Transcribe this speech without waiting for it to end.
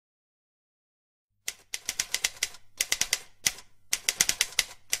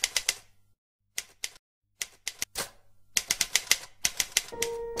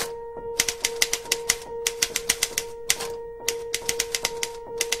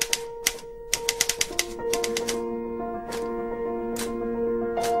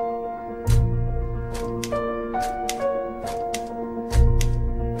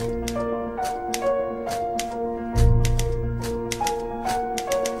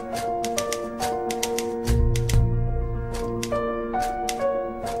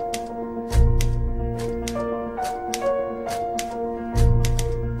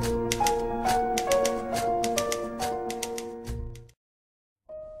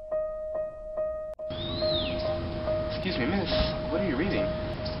Excuse me, miss. What are you reading?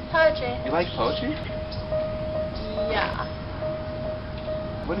 Poetry. You like poetry? Yeah.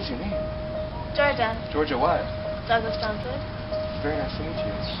 What is your name? Georgia. Georgia what? Douglas Johnson. Very nice to meet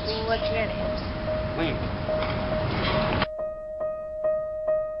you. What's your name? Link.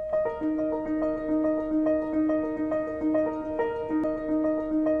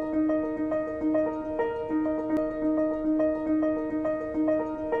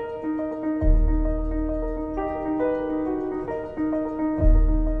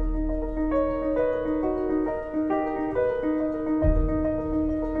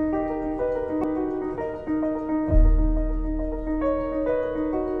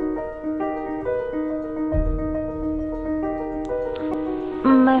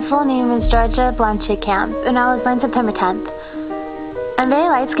 My full name is Georgia Blanche Camp, and I was born September 10th. I'm very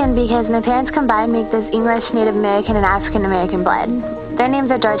light-skinned because my parents combined make this English, Native American, and African American blood. Their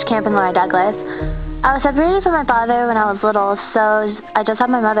names are George Camp and Laura Douglas. I was separated from my father when I was little, so I just have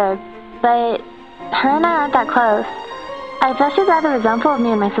my mother. But her and I aren't that close. I thought she's rather resentful of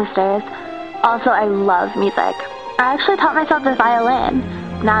me and my sisters. Also, I love music. I actually taught myself the violin.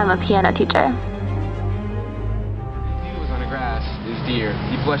 Now I'm a piano teacher. Is dear,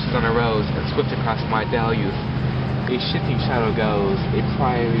 he blushes on a rose, and swift across my deluge. A shifting shadow goes, a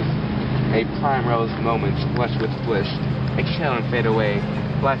prime rose moments flush with bliss, exhale and fade away.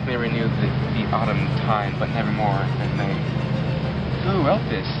 Life may renew the autumn time, but never more than May. Who wrote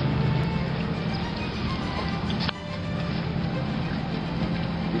this?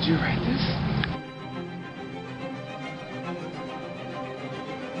 Did you write this?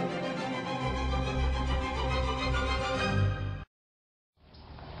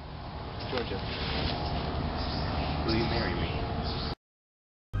 Georgia, will you marry me?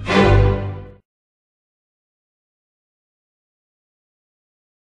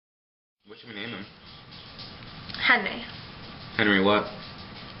 What should we name him? Henry. Henry what?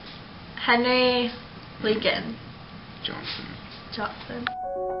 Henry Lincoln Johnson. Johnson.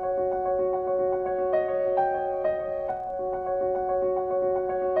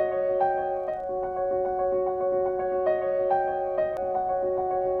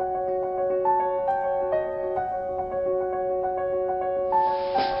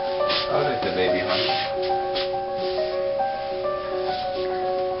 Oh, there's the baby, huh?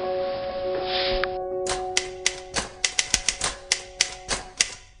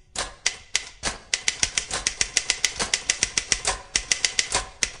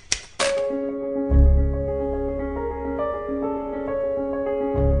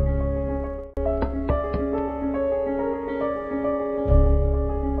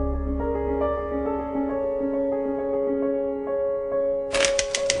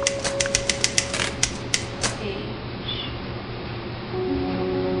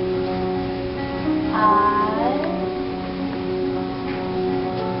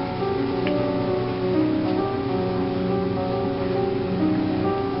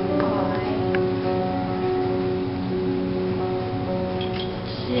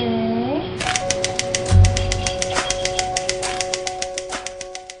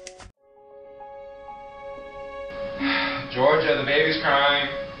 Georgia, the baby's crying.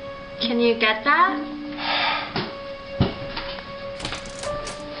 Can you get that?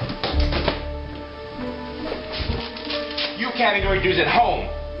 You can't ignore your duties at home.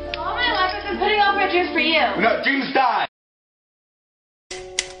 All my life I've been putting off my dreams for you. No, dreams die.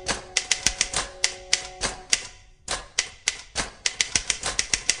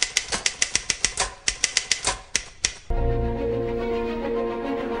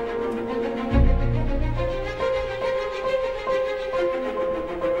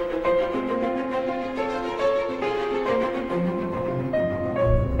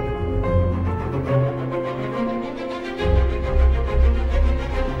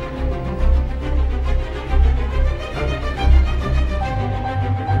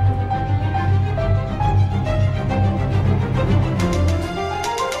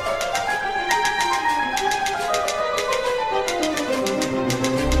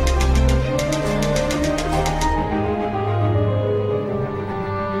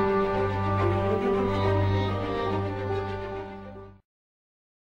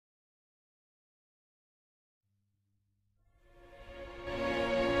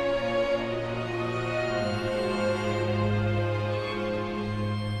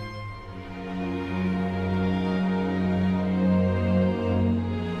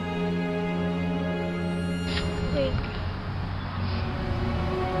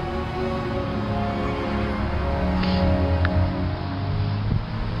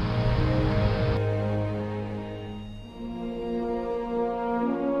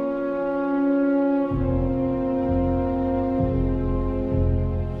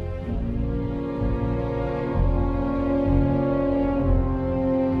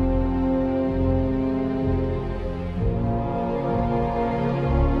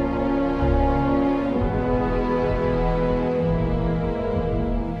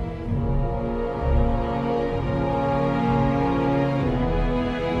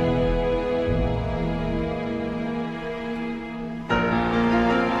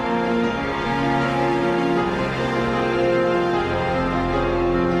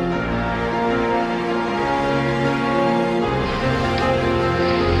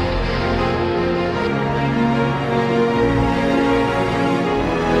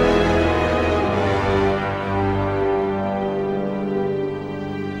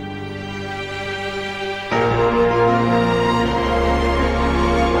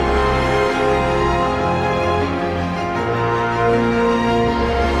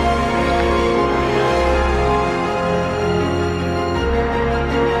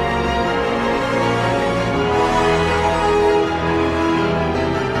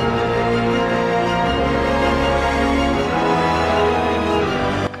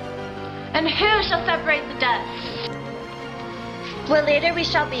 And who shall separate the dust? What later we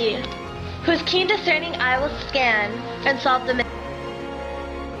shall be, whose keen discerning eye will scan and solve the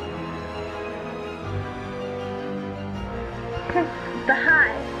the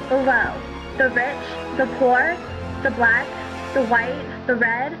high, the low, the rich, the poor, the black, the white, the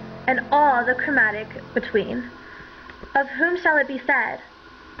red, and all the chromatic between. Of whom shall it be said?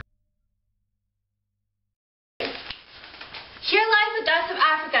 Here lies the dust of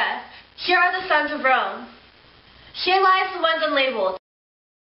Africa. Here are the sons of Rome. Here lies the ones unlabeled.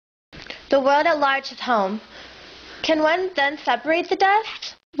 The world at large is home. Can one then separate the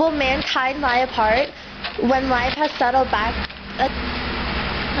dust? Will mankind lie apart when life has settled back?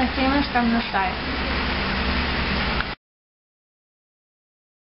 My fame is from the start.